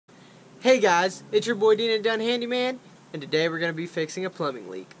Hey guys, it's your boy Dean&Done Handyman, and today we're going to be fixing a plumbing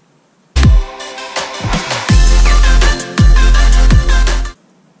leak.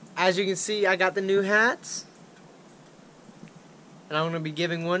 As you can see, I got the new hats, and I'm going to be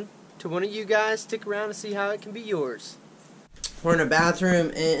giving one to one of you guys. Stick around to see how it can be yours. We're in a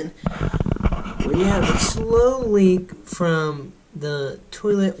bathroom, and we have a slow leak from the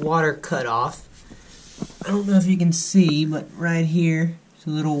toilet water cutoff. I don't know if you can see, but right here, it's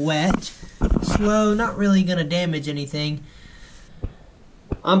a little wet. Slow, not really going to damage anything.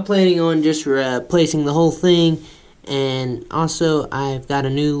 I'm planning on just replacing the whole thing, and also I've got a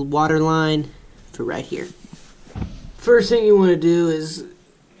new water line for right here. First thing you want to do is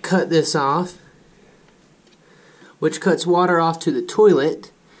cut this off, which cuts water off to the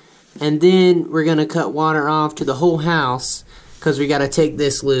toilet, and then we're going to cut water off to the whole house because we got to take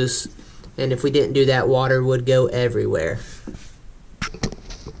this loose, and if we didn't do that, water would go everywhere.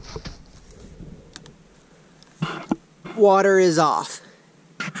 Water is off.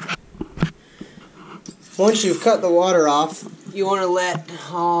 Once you've cut the water off, you want to let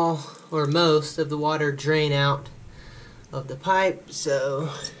all or most of the water drain out of the pipe,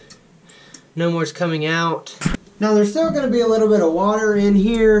 so no more's coming out. Now there's still going to be a little bit of water in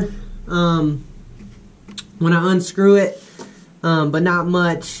here when I unscrew it, but not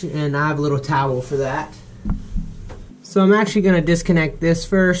much, and I have a little towel for that. So I'm actually going to disconnect this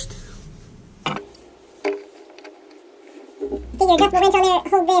first. Stick your adjustable wrench on there,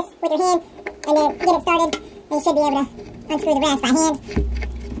 hold this with your hand, and then get it started, and you should be able to unscrew the rest by hand.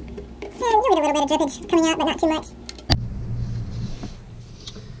 And you'll get a little bit of drippage coming out, but not too much.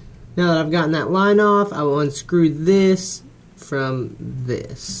 Now that I've gotten that line off, I will unscrew this from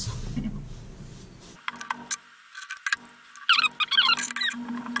this.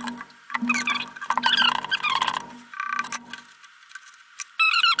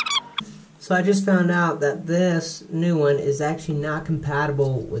 So I just found out that this new one is actually not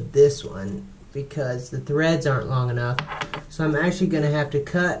compatible with this one because the threads aren't long enough. So I'm actually going to have to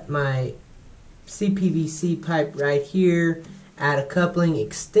cut my CPVC pipe right here, add a coupling,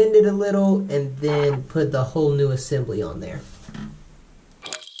 extend it a little, and then put the whole new assembly on there.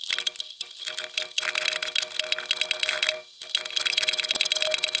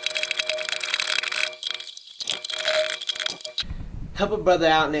 Help a brother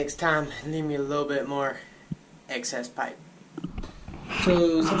out next time and leave me a little bit more excess pipe.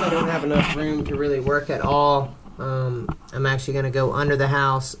 So since I don't have enough room to really work at all, I'm actually going to go under the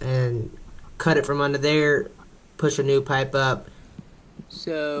house and cut it from under there, push a new pipe up.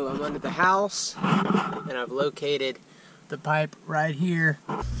 So I'm under the house and I've located the pipe right here.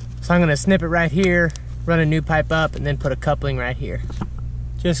 So I'm going to snip it right here, run a new pipe up, and then put a coupling right here.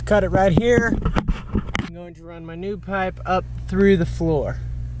 Just cut it right here. I'm going to run my new pipe up through the floor.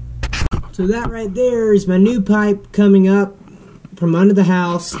 So that right there is my new pipe coming up from under the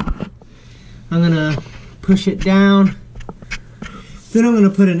house. I'm going to push it down. Then I'm going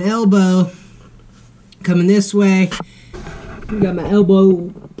to put an elbow coming this way. I've got my elbow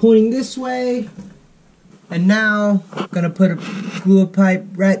pointing this way. And now I'm going to put a glue pipe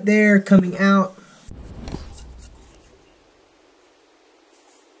right there coming out.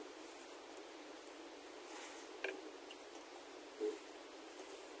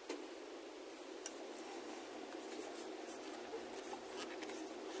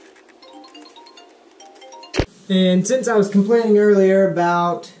 And since I was complaining earlier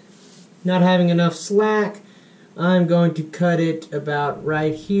about not having enough slack, I'm going to cut it about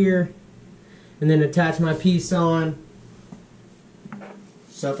right here and then attach my piece on.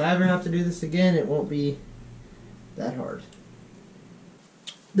 So if I ever have to do this again, it won't be that hard.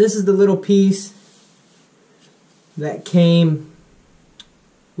 This is the little piece that came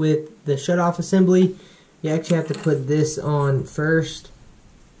with the shutoff assembly. You actually have to put this on first.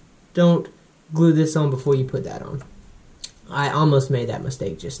 Don't glue this on before you put that on. I almost made that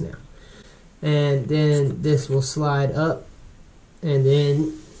mistake just now. And then this will slide up, and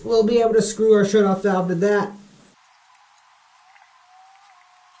then we'll be able to screw our shutoff valve to that.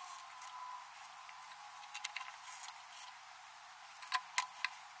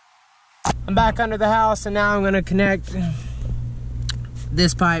 I'm back under the house, and now I'm going to connect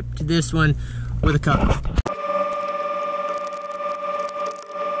this pipe to this one with a coupler.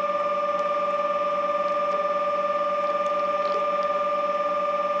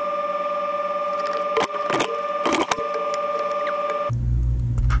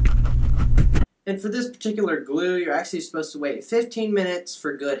 And for this particular glue, you're actually supposed to wait 15 minutes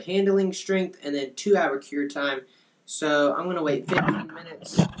for good handling strength and then 2-hour cure time. So I'm going to wait 15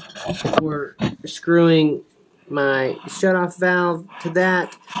 minutes before screwing my shutoff valve to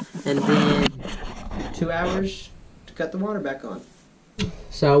that, and then 2 hours to cut the water back on.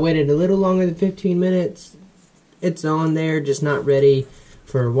 So I waited a little longer than 15 minutes. It's on there, just not ready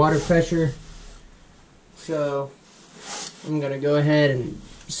for water pressure. So I'm gonna go ahead and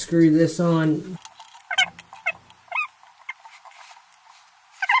screw this on.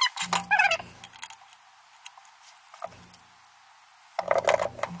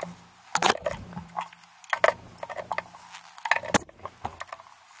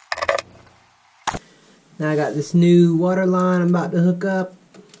 Now I got this new water line I'm about to hook up.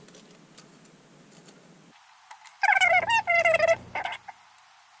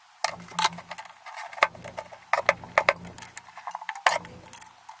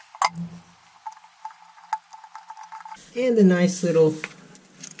 And a nice little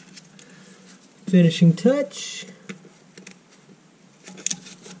finishing touch.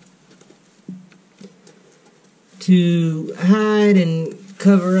 To hide and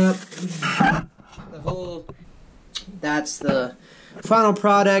cover up the hole. That's the final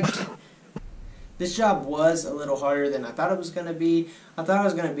product. This job was a little harder than I thought it was going to be. I thought I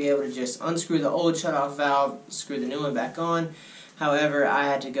was going to be able to just unscrew the old shutoff valve, screw the new one back on. However, I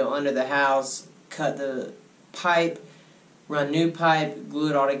had to go under the house, cut the pipe, run new pipe, glue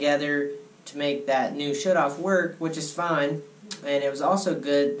it all together to make that new shutoff work, which is fine. And it was also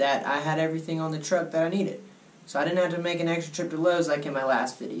good that I had everything on the truck that I needed. So I didn't have to make an extra trip to Lowe's like in my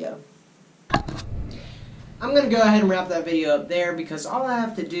last video. I'm going to go ahead and wrap that video up there because all I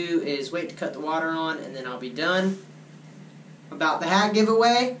have to do is wait to cut the water on and then I'll be done. About the hat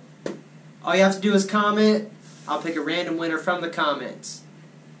giveaway, all you have to do is comment. I'll pick a random winner from the comments.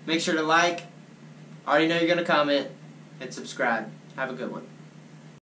 Make sure to like, I already know you're going to comment, and subscribe. Have a good one.